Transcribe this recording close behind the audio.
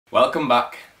Welcome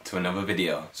back to another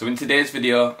video. So in today's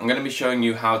video I'm going to be showing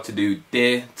you how to do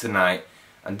day to night,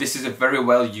 and this is a very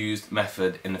well used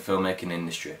method in the filmmaking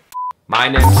industry. My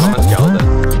name is Gelder.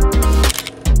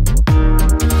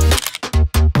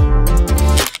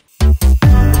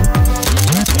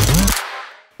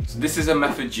 So this is a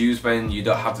method used when you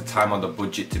don't have the time or the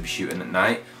budget to be shooting at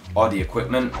night or the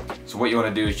equipment. So what you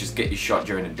want to do is just get your shot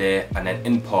during the day, and then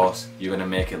in post you're going to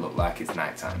make it look like it's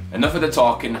nighttime. Enough of the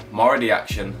talking, more of the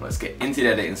action. Let's get into the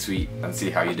editing suite and see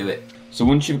how you do it. So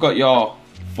once you've got your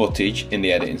footage in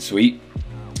the editing suite,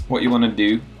 what you want to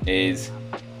do is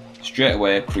straight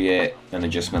away create an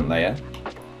adjustment layer,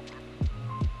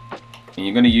 and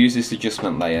you're going to use this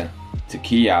adjustment layer to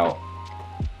key out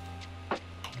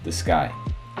the sky.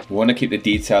 We want to keep the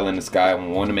detail in the sky, and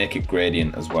we want to make it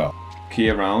gradient as well. Key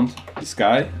around the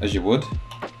sky as you would.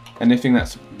 Anything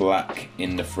that's black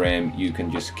in the frame you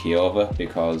can just key over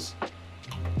because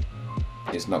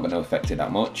it's not going to affect it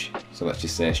that much. So let's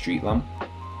just say a street lamp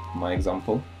for my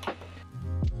example.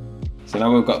 So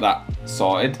now we've got that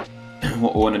sorted,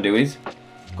 what we want to do is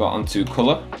go onto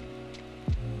colour,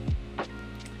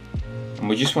 and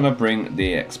we just want to bring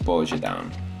the exposure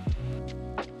down.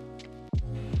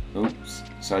 Oops,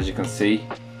 so as you can see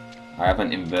I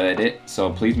haven't inverted it,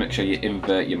 so please make sure you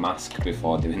invert your mask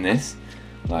before doing this,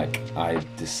 like I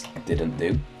just didn't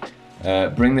do.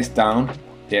 Bring this down,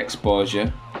 the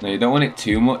exposure. Now you don't want it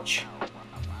too much,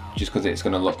 just because it's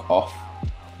going to look off.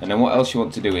 And then what else you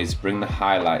want to do is bring the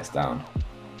highlights down.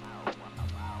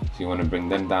 So you want to bring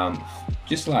them down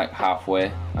just like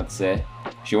halfway, I'd say.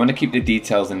 So you want to keep the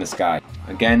details in the sky.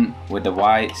 Again, with the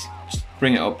whites, just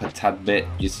bring it up a tad bit,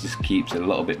 just keeps it a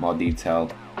little bit more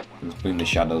detailed. Just bring the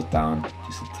shadows down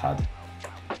just a tad.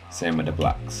 Same with the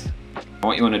blacks.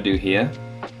 What you want to do here,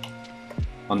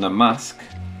 on the mask,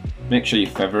 make sure you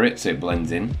feather it so it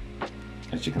blends in,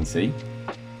 as you can see.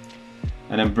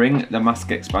 And then bring the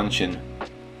mask expansion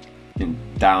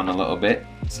down a little bit,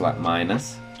 it's like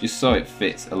minus, just so it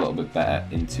fits a little bit better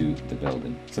into the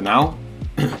building. So now,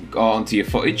 go onto your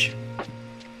footage.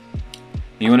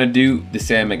 You want to do the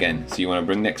same again, so you want to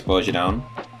bring the exposure down.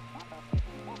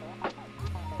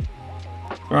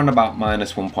 Around about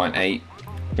minus 1.8.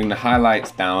 Bring the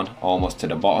highlights down almost to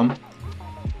the bottom.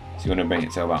 So you want to bring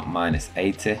it to about minus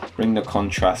 80. Bring the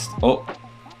contrast up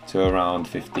to around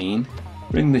 15.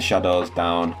 Bring the shadows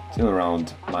down to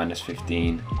around minus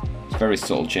 15. It's very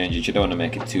subtle changes, you don't want to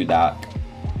make it too dark.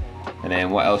 And then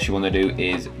what else you want to do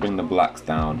is bring the blacks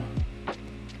down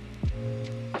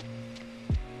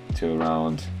to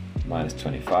around minus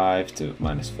 25 to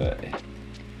minus 30.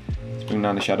 Let's bring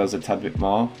down the shadows a tad bit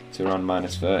more to around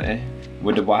minus 30.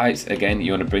 With the whites, again,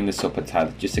 you want to bring this up a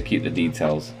tad just to keep the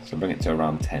details, so bring it to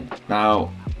around 10.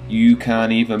 Now, you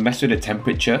can either mess with the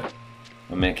temperature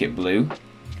and make it blue,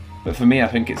 but for me I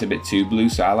think it's a bit too blue,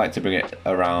 so I like to bring it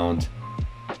around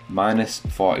minus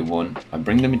 41 and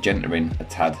bring the magenta in a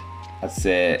tad. I'd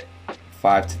say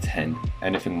 5 to 10.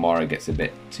 Anything more it gets a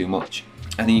bit too much.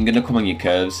 And then you're going to come on your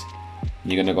curves,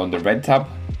 you're going to go on the red tab,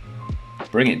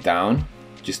 bring it down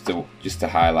just to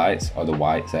highlights or the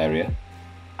whites area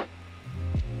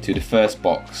to the first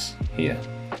box here.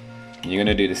 And you're going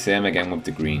to do the same again with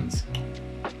the greens.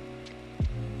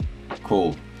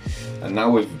 Cool. And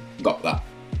now we've got that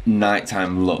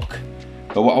nighttime look.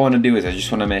 But what I want to do is I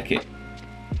just want to make it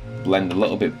blend a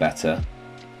little bit better.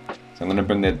 So I'm going to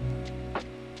bring the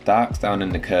darks down in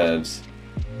the curves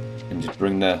and just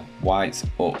bring the whites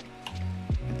up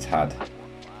a tad.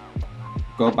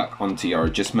 Go back onto your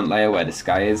adjustment layer where the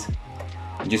sky is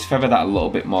and just feather that a little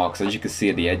bit more, because as you can see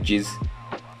at the edges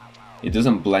it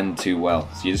doesn't blend too well,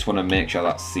 so you just want to make sure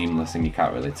that's seamless and you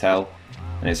can't really tell,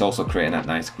 and it's also creating that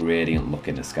nice gradient look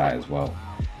in the sky as well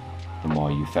the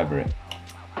more you feather it.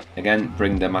 Again,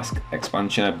 bring the mask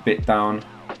expansion a bit down.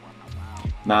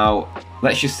 Now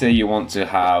let's just say you want to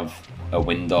have a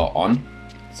window on,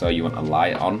 so you want a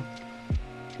light on.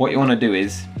 What you want to do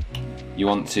is you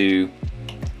want to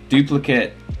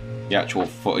duplicate the actual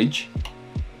footage,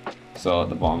 so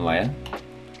the bottom layer,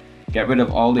 get rid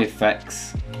of all the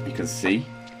effects you can see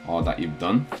or that you've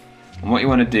done, and what you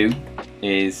want to do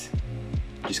is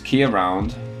just key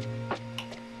around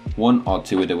one or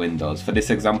two of the windows. For this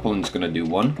example I'm just going to do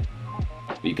one,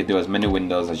 but you can do as many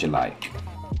windows as you like.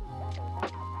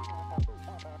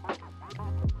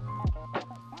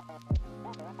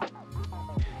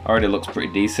 Already looks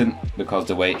pretty decent because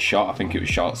the way it's shot, I think it was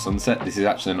shot at sunset. This is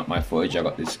actually not my footage, I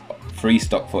got this free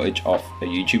stock footage off a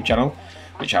YouTube channel,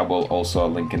 which I will also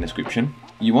link in the description.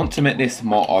 You want to make this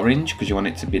more orange because you want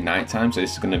it to be nighttime, so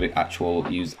this is going to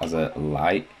be used as a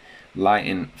light.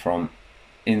 Lighting from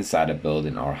inside a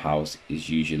building or a house is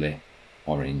usually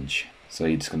orange. So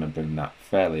you're just going to bring that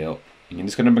fairly up. And you're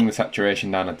just going to bring the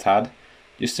saturation down a tad,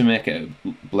 just to make it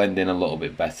blend in a little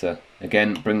bit better.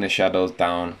 Again, bring the shadows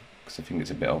down, because I think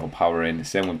it's a bit overpowering.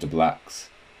 Same with the blacks.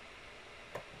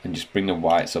 And just bring the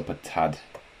whites up a tad.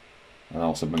 And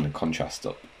also bring the contrast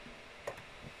up.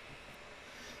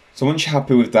 So once you're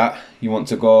happy with that, you want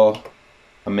to go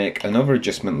and make another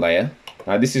adjustment layer.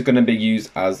 Now this is going to be used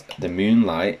as the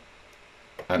moonlight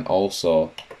and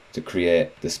also to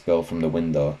create the spill from the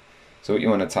window. So what you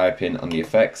want to type in on the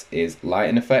effects is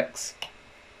lighting effects,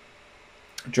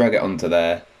 drag it onto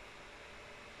there,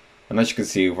 and as you can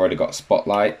see we've already got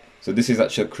spotlight. So this is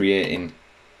actually creating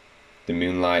the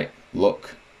moonlight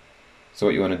look. So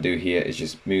what you want to do here is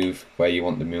just move where you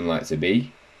want the moonlight to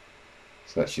be.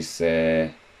 So let's just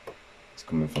say it's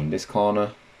coming from this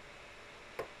corner.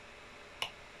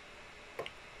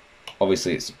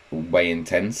 Obviously it's way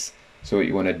intense. So what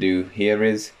you want to do here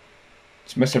is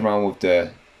just mess around with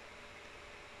the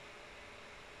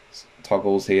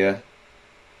toggles here.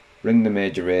 Bring the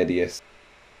major radius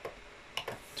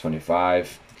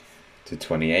 25 to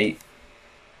 28.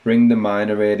 Bring the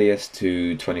minor radius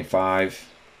to 25.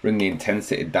 Bring the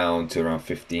intensity down to around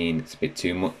 15. It's a bit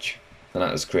too much. And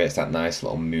that just creates that nice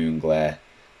little moon glare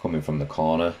coming from the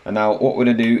corner. And now what we're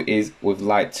going to do is with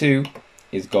light 2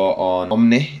 is go on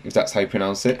Omni, if that's how you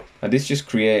pronounce it. And this just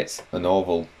creates an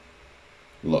oval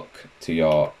look to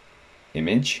your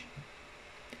image.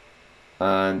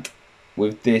 And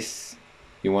with this,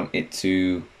 you want it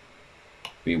to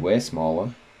be way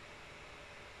smaller.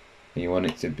 And you want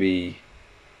it to be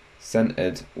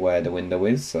centered where the window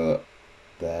is, so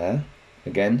there.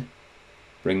 Again,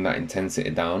 bring that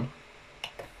intensity down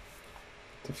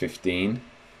to 15.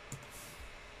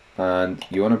 And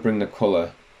you want to bring the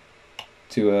color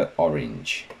to an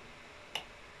orange.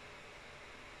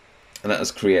 And that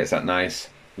just creates that nice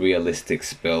realistic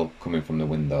spill coming from the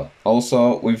window.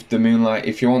 Also with the moonlight,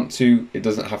 if you want to, it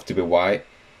doesn't have to be white.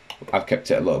 I've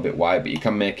kept it a little bit white, but you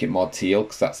can make it more teal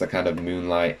because that's the kind of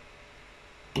moonlight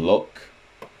look.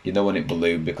 You don't want it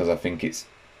blue because I think it's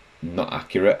not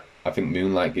accurate. I think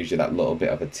moonlight gives you that little bit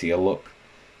of a teal look.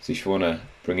 So if you want to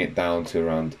bring it down to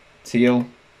around teal,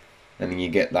 and then you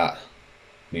get that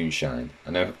moonshine.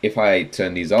 And if I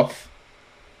turn these off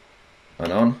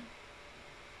and on,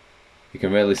 you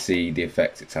can really see the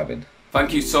effect it's having.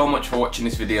 Thank you so much for watching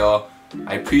this video.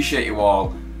 I appreciate you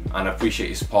all and I appreciate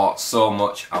your support so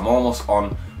much. I'm almost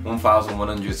on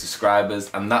 1,100 subscribers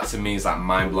and that to me is like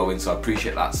mind-blowing, so I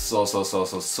appreciate that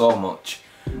so much.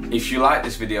 If you like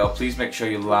this video, please make sure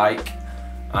you like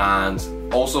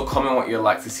and also comment what you'd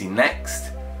like to see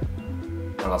next,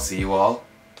 and I'll see you all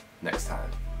next time.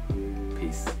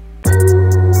 Peace.